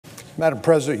Madam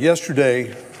President,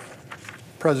 yesterday,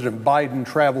 President Biden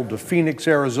traveled to Phoenix,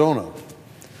 Arizona,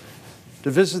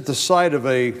 to visit the site of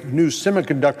a new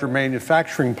semiconductor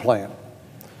manufacturing plant.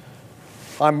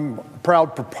 I'm a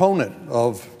proud proponent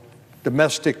of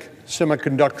domestic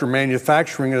semiconductor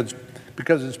manufacturing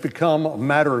because it's become a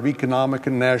matter of economic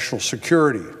and national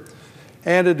security,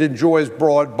 and it enjoys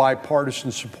broad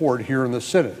bipartisan support here in the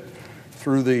Senate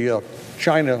through the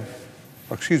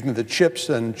the CHIPS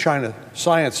and China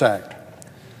Science Act.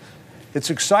 It's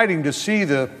exciting to see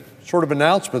the sort of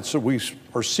announcements that we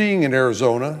are seeing in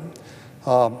Arizona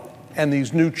and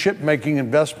these new chip-making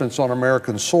investments on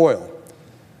American soil.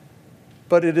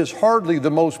 But it is hardly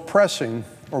the most pressing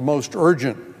or most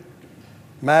urgent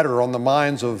matter on the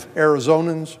minds of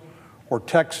Arizonans or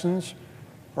Texans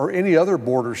or any other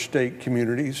border state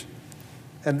communities,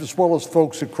 and as well as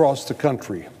folks across the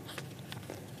country.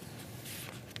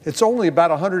 It's only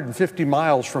about 150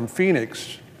 miles from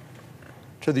Phoenix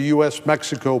to the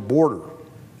U.S.-Mexico border,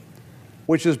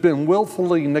 which has been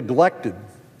willfully neglected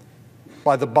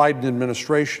by the Biden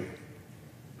administration.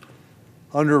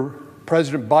 Under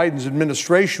President Biden's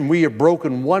administration, we have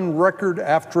broken one record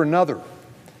after another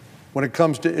when it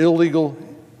comes to illegal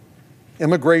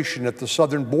immigration at the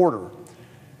southern border,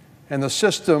 and the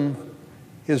system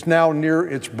is now near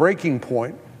its breaking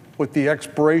point with the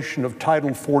expiration of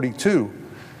Title 42,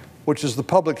 which is the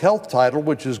public health title,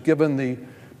 which has given the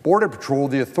Border Patrol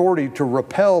the authority to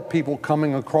repel people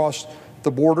coming across the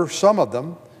border, some of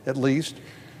them at least,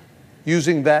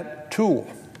 using that tool.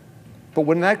 But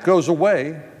when that goes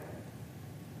away,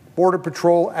 Border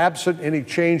Patrol, absent any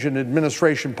change in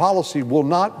administration policy, will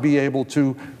not be able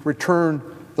to return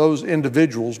those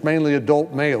individuals, mainly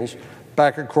adult males,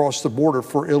 back across the border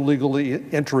for illegally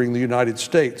entering the United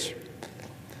States.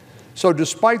 So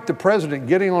despite the president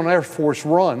getting on Air Force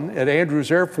One at Andrews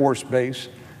Air Force Base,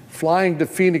 flying to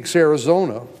Phoenix,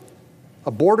 Arizona, a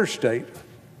border state,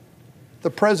 the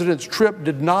president's trip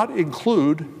did not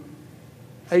include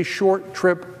a short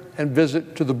trip and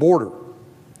visit to the border.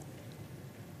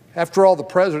 After all, the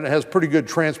president has pretty good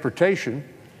transportation.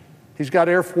 He's got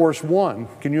Air Force One.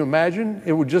 Can you imagine?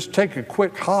 It would just take a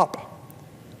quick hop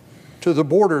to the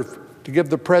border to give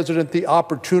the president the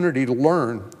opportunity to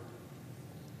learn,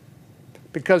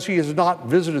 because he has not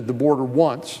visited the border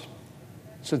once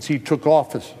since he took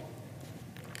office.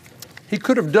 He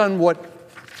could have done what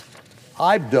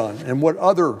I've done and what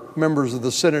other members of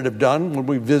the Senate have done when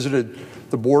we visited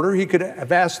the border. He could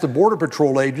have asked the Border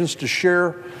Patrol agents to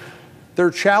share their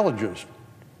challenges,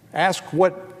 ask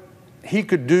what he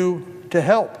could do to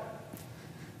help.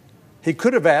 He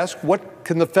could have asked, what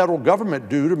can the federal government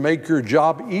do to make your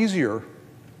job easier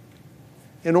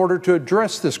in order to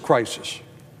address this crisis?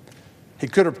 He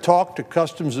could have talked to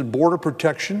Customs and Border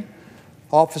Protection,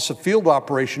 Office of Field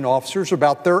Operation officers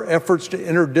about their efforts to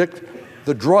interdict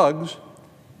the drugs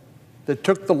that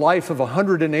took the life of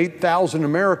 108,000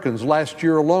 Americans last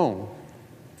year alone,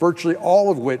 virtually all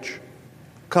of which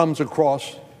comes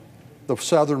across the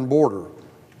southern border.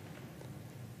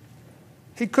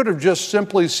 He could have just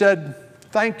simply said,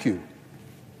 thank you.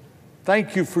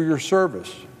 Thank you for your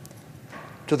service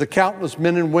to the countless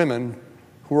men and women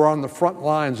who are on the front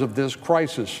lines of this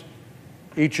crisis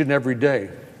each and every day.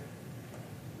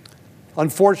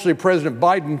 Unfortunately, President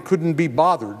Biden couldn't be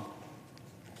bothered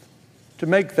to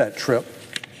make that trip.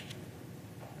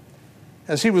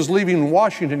 As he was leaving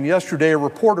Washington yesterday, a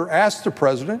reporter asked the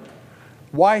president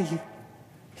why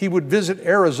he would visit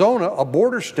Arizona, a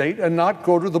border state, and not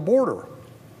go to the border.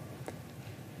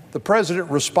 The president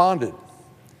responded,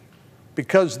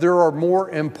 because there are more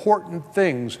important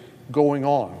things going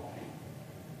on.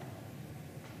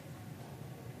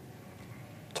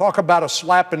 Talk about a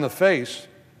slap in the face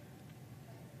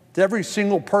to every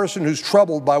single person who's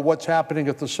troubled by what's happening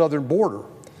at the southern border.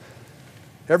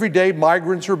 Every day,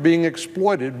 migrants are being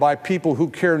exploited by people who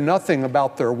care nothing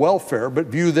about their welfare, but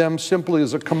view them simply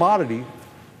as a commodity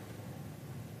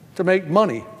to make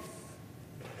money.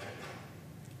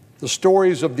 The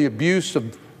stories of the abuse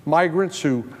of migrants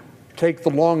who take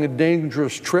the long and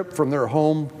dangerous trip from their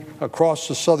home across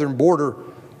the southern border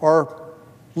are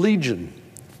legion.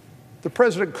 The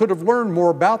president could have learned more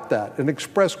about that and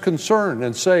expressed concern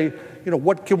and say,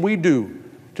 what can we do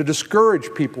to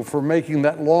discourage people from making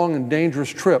that long and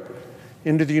dangerous trip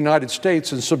into the United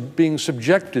States and being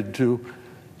subjected to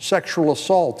sexual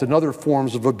assault and other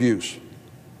forms of abuse.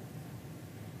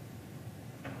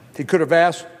 He could have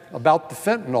asked about the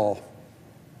fentanyl,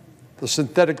 the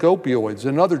synthetic opioids,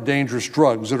 and other dangerous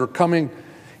drugs that are coming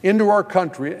into our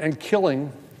country and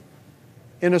killing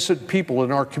innocent people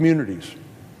in our communities.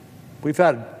 We've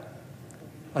had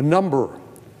a number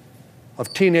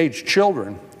of teenage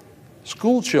children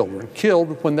school children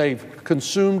killed when they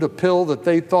consumed a pill that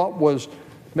they thought was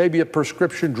maybe a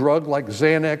prescription drug like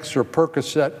Xanax or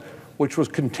Percocet, which was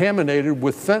contaminated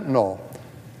with fentanyl.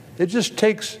 It just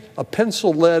takes a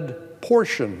pencil-lead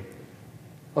portion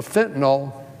of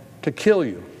fentanyl to kill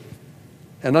you.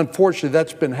 And unfortunately,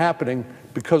 that's been happening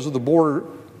because of the border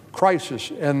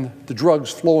crisis and the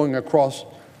drugs flowing across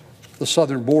the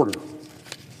southern border.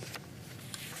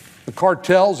 The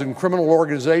cartels and criminal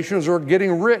organizations are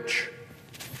getting rich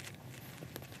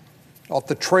off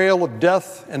the trail of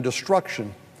death and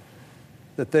destruction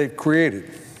that they've created.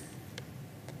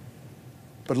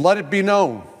 But let it be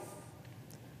known,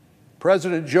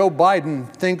 President Joe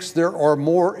Biden thinks there are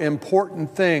more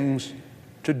important things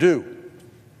to do.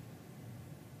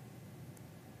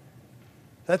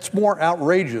 That's more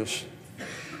outrageous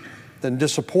than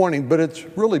disappointing, but it's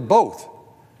really both.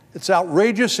 It's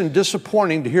outrageous and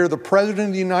disappointing to hear the President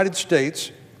of the United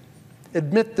States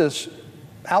admit this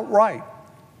outright.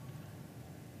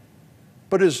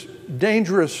 But as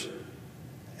dangerous,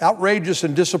 outrageous,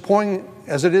 and disappointing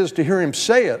as it is to hear him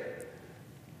say it,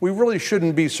 we really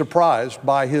shouldn't be surprised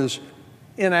by his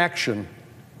inaction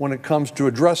when it comes to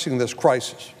addressing this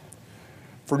crisis.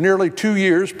 For nearly 2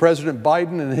 years, President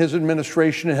Biden and his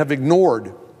administration have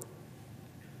ignored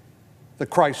the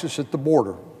crisis at the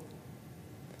border.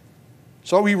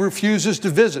 So he refuses to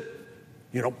visit.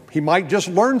 He might just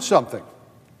learn something.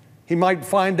 He might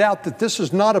find out that this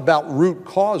is not about root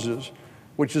causes,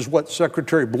 which is what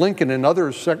Secretary Blinken and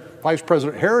others, Vice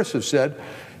President Harris have said.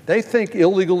 They think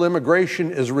illegal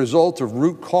immigration is a result of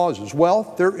root causes.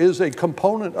 Well, there is a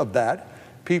component of that.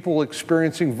 People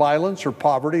experiencing violence or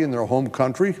poverty in their home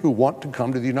country who want to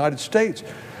come to the United States.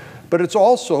 But it's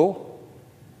also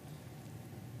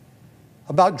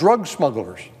about drug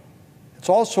smugglers. It's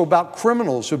also about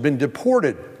criminals who've been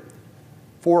deported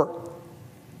for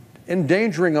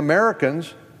endangering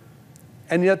Americans,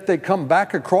 and yet they come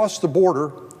back across the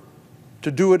border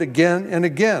to do it again and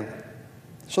again.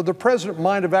 So the president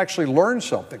might have actually learned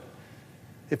something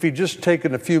if he'd just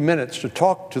taken a few minutes to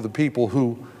talk to the people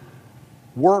who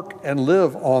work and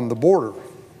live on the border.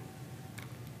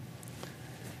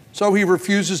 So he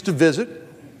refuses to visit.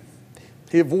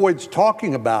 He avoids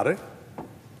talking about it.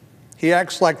 He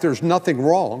acts like there's nothing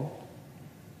wrong,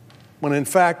 when in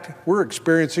fact we're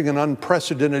experiencing an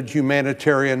unprecedented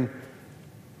humanitarian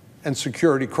and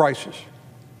security crisis.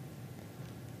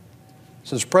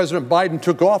 Since President Biden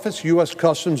took office, U.S.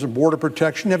 Customs and Border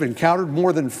Protection have encountered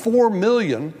more than 4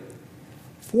 million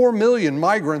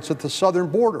migrants at the southern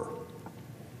border.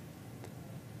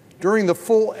 During the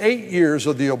full 8 years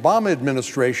of the Obama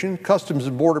administration, Customs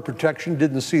and Border Protection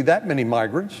didn't see that many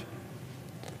migrants.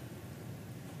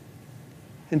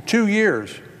 In 2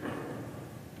 years,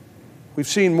 we've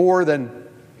seen more than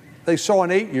they saw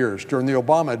in 8 years during the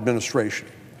Obama administration.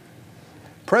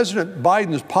 President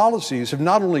Biden's policies have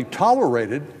not only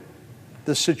tolerated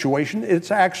this situation,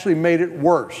 it's actually made it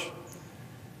worse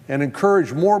and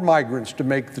encouraged more migrants to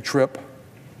make the trip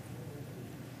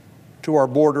to our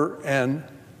border and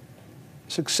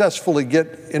successfully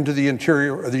get into the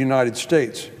interior of the United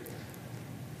States.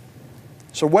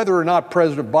 So whether or not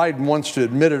President Biden wants to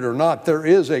admit it or not, there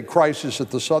is a crisis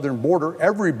at the southern border.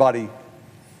 Everybody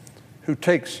who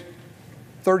takes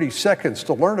 30 seconds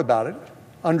to learn about it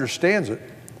understands it.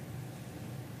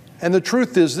 And the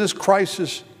truth is, this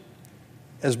crisis,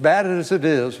 as bad as it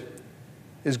is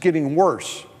getting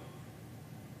worse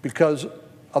because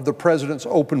of the president's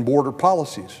open border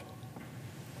policies.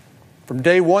 From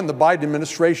day one, the Biden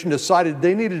administration decided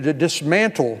they needed to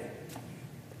dismantle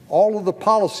all of the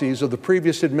policies of the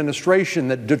previous administration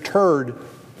that deterred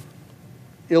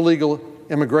illegal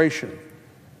immigration.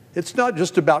 It's not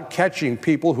just about catching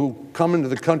people who come into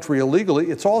the country illegally,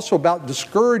 it's also about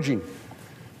discouraging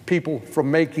people from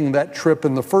making that trip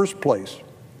in the first place.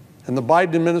 And the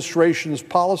Biden administration's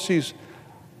policies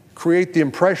create the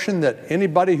impression that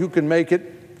anybody who can make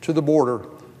it to the border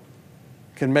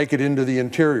can make it into the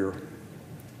interior.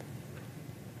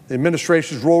 The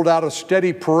administration's rolled out a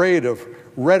steady parade of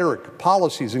rhetoric,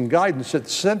 policies, and guidance that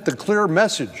sent the clear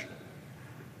message: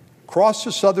 cross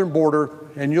the southern border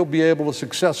and you'll be able to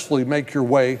successfully make your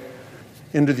way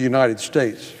into the United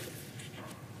States.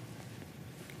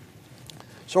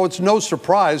 So it's no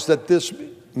surprise that this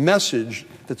message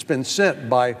that's been sent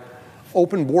by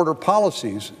open border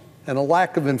policies and a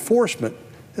lack of enforcement,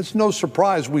 it's no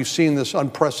surprise we've seen these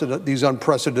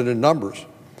unprecedented numbers.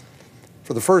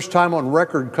 For the first time on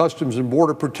record, Customs and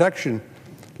Border Protection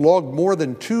logged more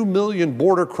than 2 million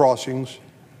border crossings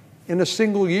in a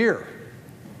single year.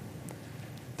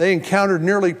 They encountered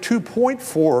nearly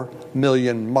 2.4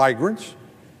 million migrants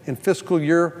in fiscal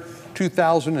year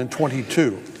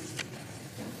 2022.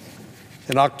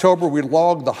 In October, we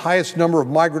logged the highest number of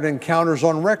migrant encounters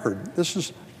on record. This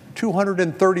is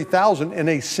 230,000 in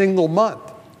a single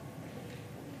month.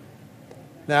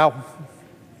 Now,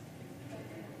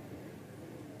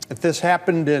 if this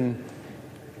happened in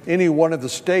any one of the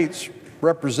states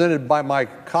represented by my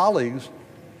colleagues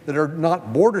that are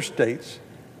not border states,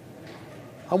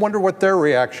 I wonder what their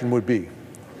reaction would be.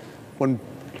 When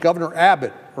Governor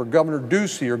Abbott or Governor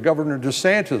Ducey or Governor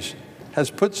DeSantis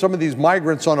has put some of these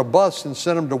migrants on a bus and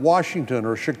sent them to Washington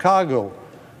or Chicago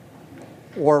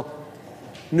or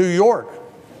New York,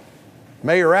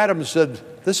 Mayor Adams said,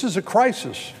 this is a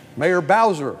crisis. Mayor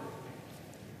Bowser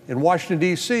in Washington,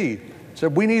 D.C.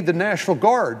 said, we need the National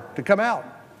Guard to come out.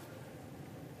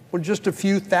 When just a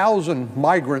few thousand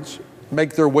migrants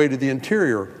make their way to the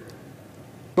interior.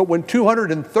 But when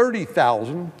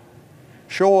 230,000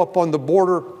 show up on the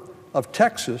border of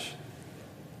Texas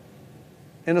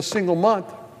in a single month,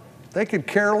 they could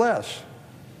care less.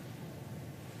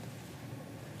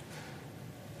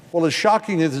 Well, as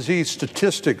shocking as these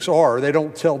statistics are, they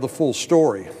don't tell the full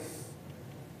story.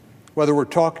 Whether we're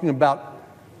talking about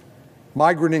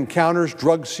migrant encounters,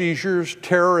 drug seizures,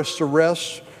 terrorist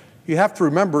arrests, you have to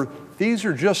remember, these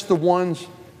are just the ones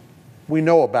we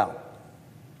know about.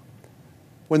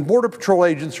 When Border Patrol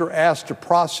agents are asked to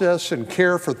process and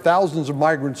care for thousands of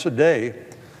migrants a day,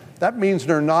 that means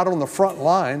they're not on the front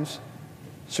lines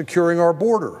securing our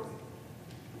border.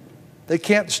 They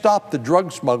can't stop the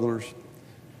drug smugglers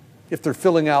if they're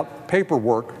filling out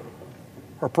paperwork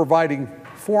or providing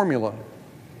formula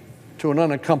to an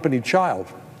unaccompanied child.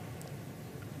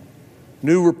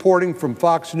 New reporting from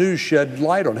Fox News shed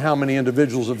light on how many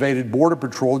individuals evaded Border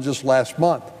Patrol just last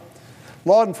month.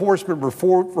 Law enforcement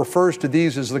refers to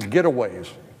these as the getaways,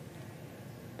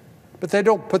 but they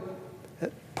don't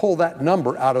pull that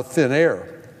number out of thin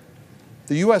air.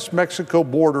 The U.S.-Mexico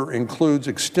border includes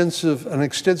an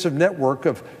extensive network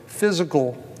of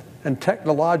physical and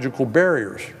technological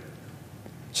barriers.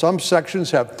 Some sections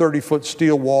have 30-foot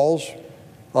steel walls,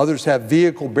 others have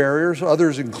vehicle barriers,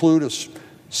 others include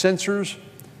sensors,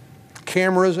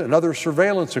 cameras, and other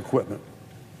surveillance equipment.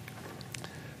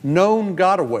 Known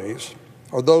gotaways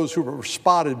are those who were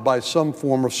spotted by some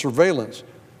form of surveillance,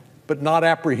 but not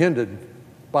apprehended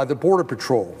by the Border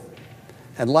Patrol.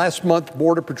 And last month,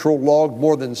 Border Patrol logged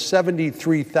more than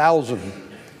 73,000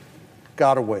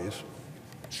 gotaways.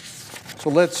 So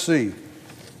let's see.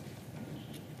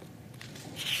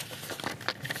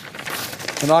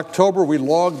 In October, we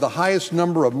logged the highest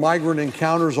number of migrant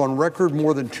encounters on record,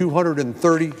 more than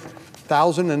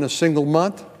 230,000 in a single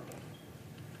month.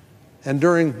 And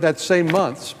during that same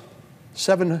month,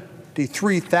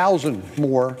 73,000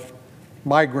 more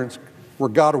migrants were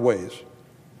gotaways.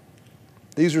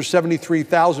 These are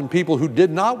 73,000 people who did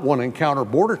not want to encounter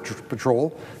Border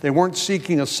Patrol. They weren't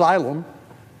seeking asylum.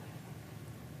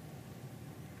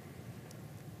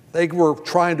 They were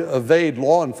trying to evade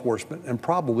law enforcement, and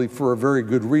probably for a very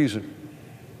good reason.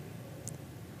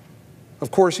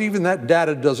 Of course, even that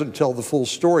data doesn't tell the full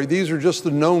story. These are just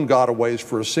the known gotaways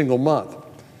for a single month.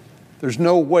 There's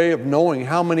no way of knowing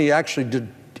how many actually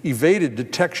evaded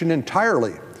detection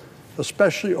entirely,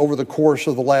 especially over the course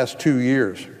of the last 2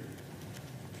 years.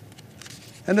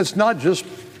 And it's not just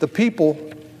the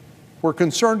people we're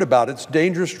concerned about. It's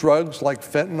dangerous drugs like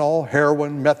fentanyl,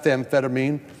 heroin,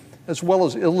 methamphetamine, as well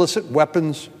as illicit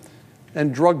weapons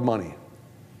and drug money.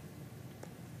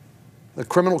 The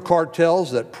criminal cartels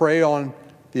that prey on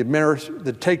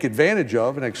that take advantage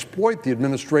of and exploit the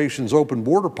administration's open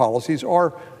border policies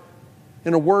are,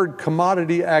 in a word,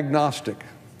 commodity agnostic.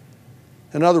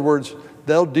 In other words,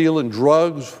 they'll deal in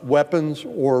drugs, weapons,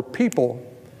 or people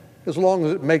as long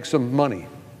as it makes them money.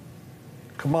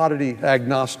 Commodity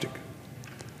agnostic.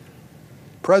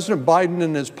 President Biden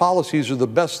and his policies are the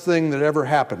best thing that ever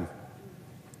happened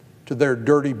to their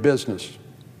dirty business.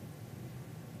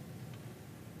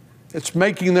 It's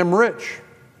making them rich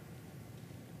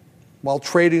while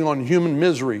trading on human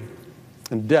misery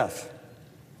and death.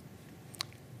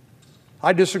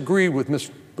 I disagree with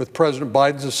President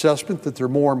Biden's assessment that there are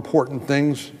more important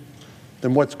things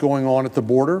than what's going on at the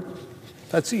border.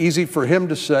 That's easy for him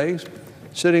to say,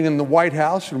 sitting in the White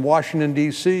House in Washington,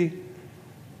 D.C.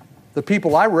 The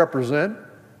people I represent,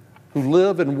 who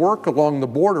live and work along the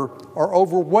border, are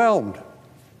overwhelmed.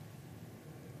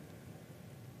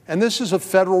 And this is a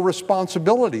federal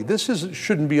responsibility.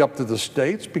 Shouldn't be up to the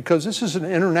states, because this is an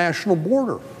international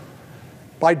border.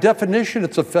 By definition,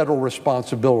 it's a federal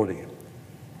responsibility.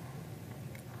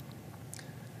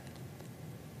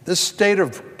 This state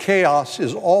of chaos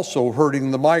is also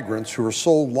hurting the migrants who are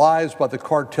sold lies by the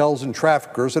cartels and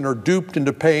traffickers and are duped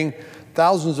into paying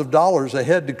thousands of dollars a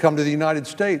head to come to the United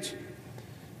States.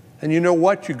 And you know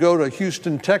what? You go to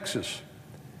Houston, Texas,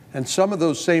 and some of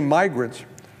those same migrants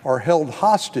are held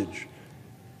hostage,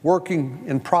 working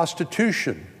in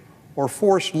prostitution or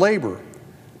forced labor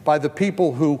by the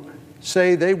people who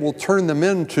say they will turn them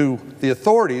into the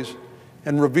authorities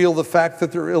and reveal the fact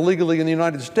that they're illegally in the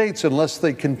United States unless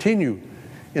they continue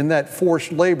in that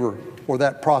forced labor or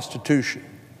that prostitution.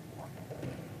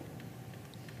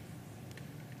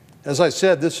 As I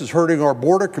said, this is hurting our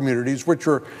border communities, which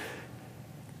are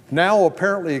now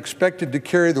apparently expected to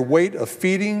carry the weight of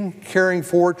feeding, caring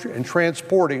for, and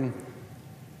transporting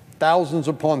thousands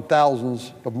upon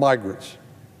thousands of migrants.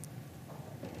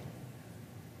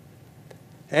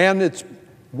 And it's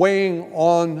weighing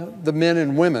on the men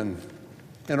and women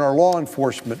in our law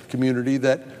enforcement community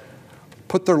that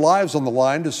put their lives on the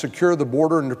line to secure the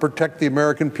border and to protect the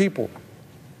American people.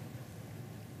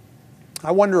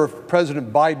 I wonder if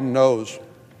President Biden knows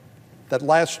that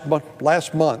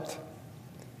last month,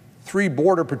 3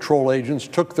 Border Patrol agents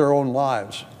took their own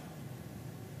lives.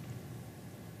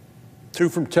 2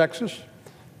 from Texas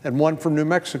and 1 from New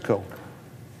Mexico.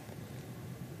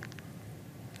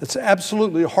 It's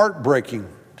absolutely heartbreaking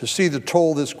to see the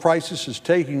toll this crisis is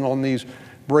taking on these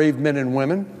brave men and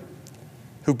women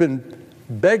who've been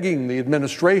begging the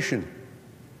administration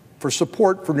for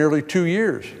support for nearly 2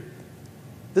 years.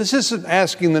 This isn't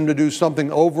asking them to do something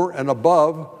over and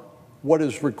above what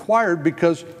is required,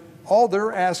 because all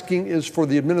they're asking is for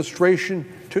the administration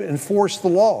to enforce the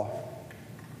law,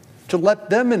 to let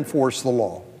them enforce the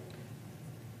law,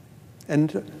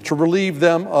 and to relieve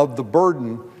them of the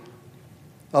burden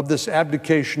of this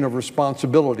abdication of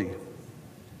responsibility.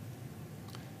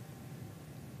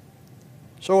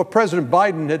 So if President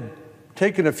Biden had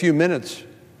taken a few minutes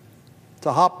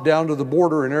to hop down to the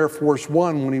border in Air Force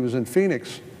One when he was in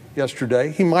Phoenix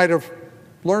yesterday, he might have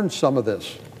learned some of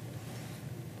this.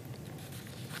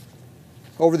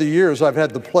 Over the years, I've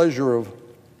had the pleasure of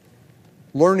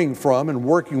learning from and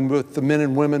working with the men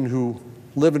and women who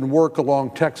live and work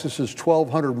along Texas's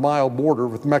 1,200-mile border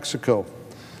with Mexico.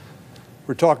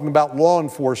 We're talking about law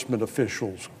enforcement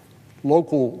officials,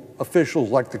 local officials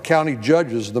like the county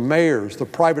judges, the mayors, the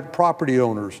private property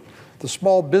owners, the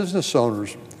small business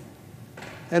owners,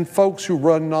 and folks who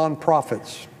run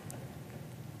nonprofits.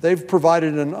 They've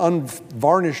provided an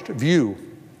unvarnished view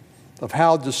of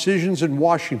how decisions in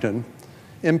Washington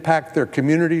impact their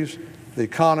communities, the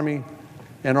economy,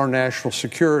 and our national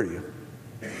security.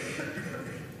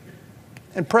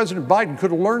 And President Biden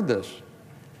could have learned this.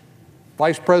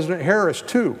 Vice President Harris,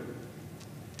 too.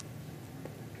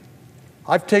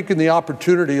 I've taken the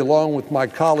opportunity, along with my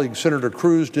colleague Senator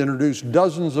Cruz, to introduce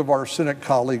dozens of our Senate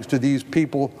colleagues to these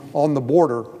people on the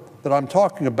border that I'm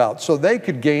talking about, so they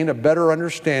could gain a better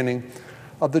understanding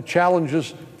of the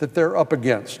challenges that they're up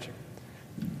against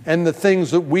and the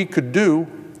things that we could do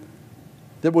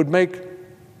that would make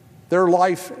their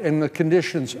life and the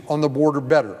conditions on the border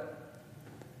better.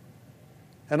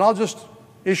 And I'll just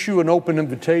issue an open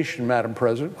invitation, Madam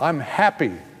President. I'm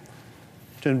happy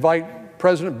to invite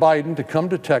President Biden to come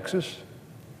to Texas,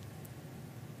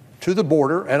 to the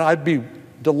border, and I'd be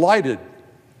delighted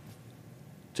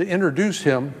to introduce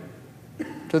him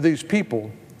to these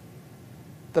people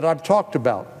that I've talked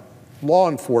about: law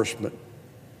enforcement,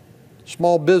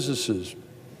 small businesses,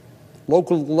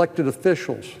 local elected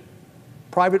officials,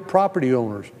 private property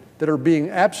owners that are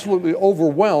being absolutely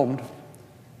overwhelmed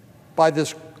by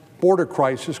this border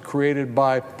crisis created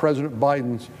by President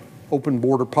Biden's open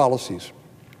border policies.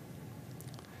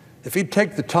 If he'd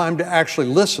take the time to actually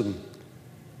listen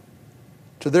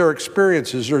to their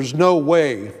experiences, there's no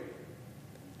way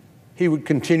he would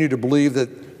continue to believe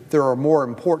that there are more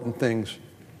important things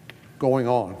going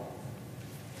on.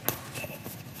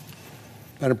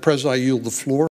 Madam President, I yield the floor.